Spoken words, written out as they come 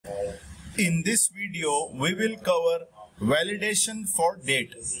In this video, we will cover validation for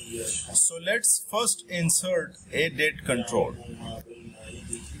date. So let's first insert a date control.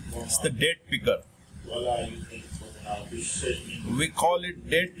 It's the date picker. We call it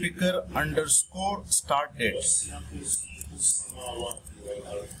date picker underscore start date.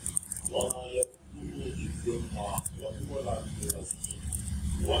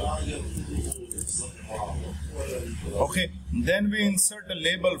 Okay, then we insert a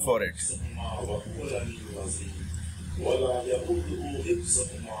label for it.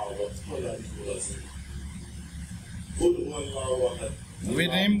 We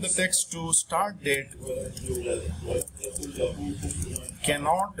name the text to start date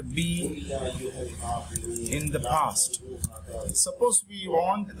cannot be in the past. Suppose we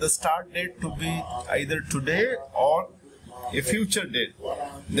want the start date to be either today or a future date,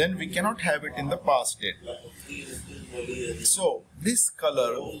 then we cannot have it in the past date. So this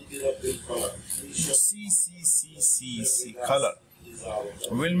color, C color,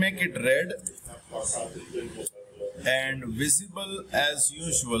 will make it red and visible as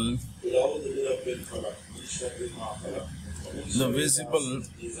usual. The visible,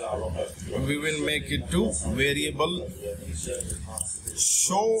 we will make it to variable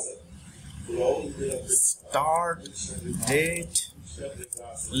show start date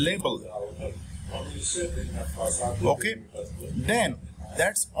label. Okay, then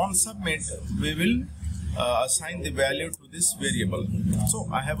that's on submit. We will assign the value to this variable. So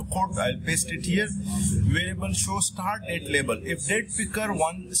I have a code, I'll paste it here. Variable show start date label. If date picker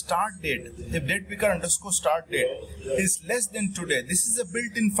one start date, if date picker underscore start date is less than today, this is a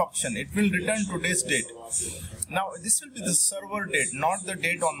built-in function. It will return today's date. Now this will be the server date, not the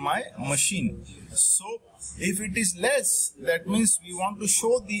date on my machine. So if it is less, that means we want to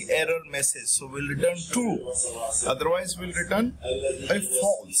show the error message. So we'll return true. Otherwise we'll return a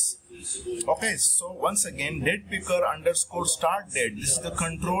false. Okay, so once again, date picker underscore start date. This is the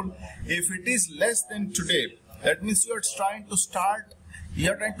control. If it is less than today, that means you are trying to start. You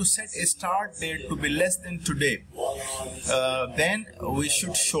are trying to set a start date to be less than today. Then we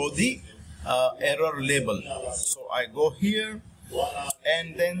should show the error label. So I go here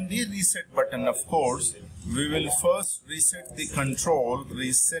and then the reset button. Of course, we will first reset the control.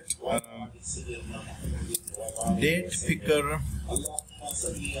 Reset date picker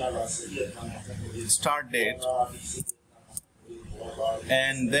start date,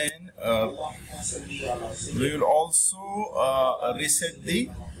 and then we will also reset the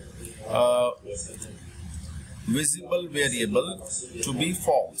visible variable to be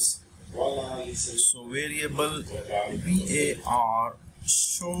false. So variable var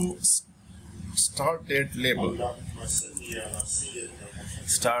show start date label,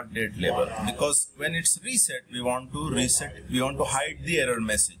 start date label, because when it's reset, we want to hide the error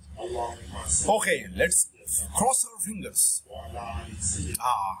message. Okay, let's cross our fingers.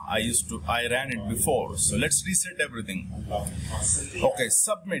 I ran it before, so let's reset everything. Okay,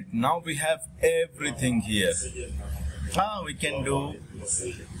 submit. Now we have everything here. We can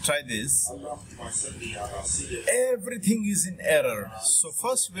try this. Everything is in error. So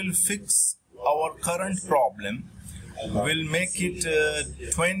first we'll fix our current problem. We'll make it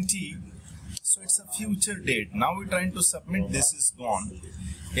 20. So it's a future date. Now we're trying to submit. This is gone.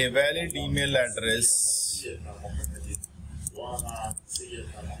 A valid email address.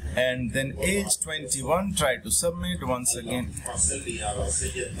 And then age 21. Try to submit once again.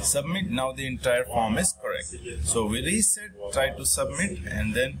 Submit. Now the entire form is correct. So we reset, try to submit,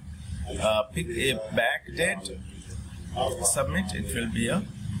 and then pick a back date. Submit. It will be a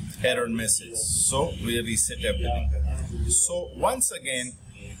error message. So we reset everything. So once again,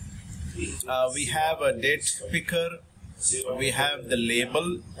 we have a date picker. We have the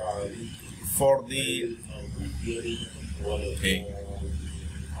label for the okay.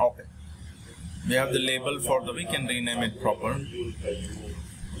 We have the label for the, we can rename it proper.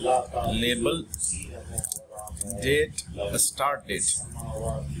 Label date start date.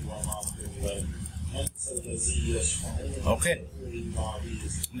 Okay,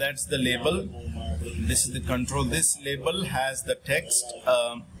 that's the label. This is the control. This label has the text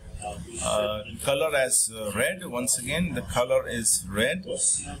color as red. Once again, the color is red.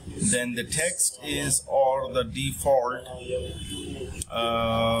 Then the text is, or the default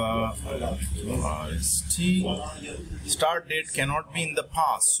start date cannot be in the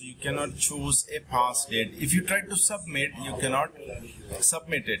past, so you cannot choose a past date. If you try to submit, you cannot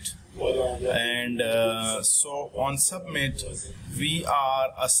submit it. And so on submit, we are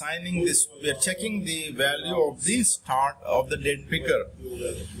assigning this, we are checking the value of the start of the date picker.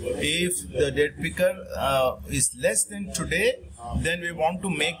 If the date picker is less than today, then we want to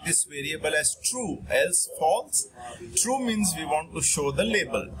make this variable as true, else false. True means we want to show the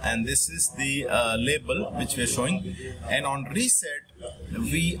label, and this is the label which we are showing. And on reset,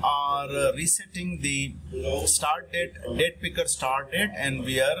 we are resetting the start date, date picker start date, and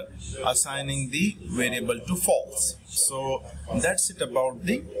we are assigning the variable to false. So that's it about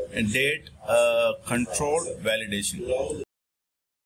the date control validation.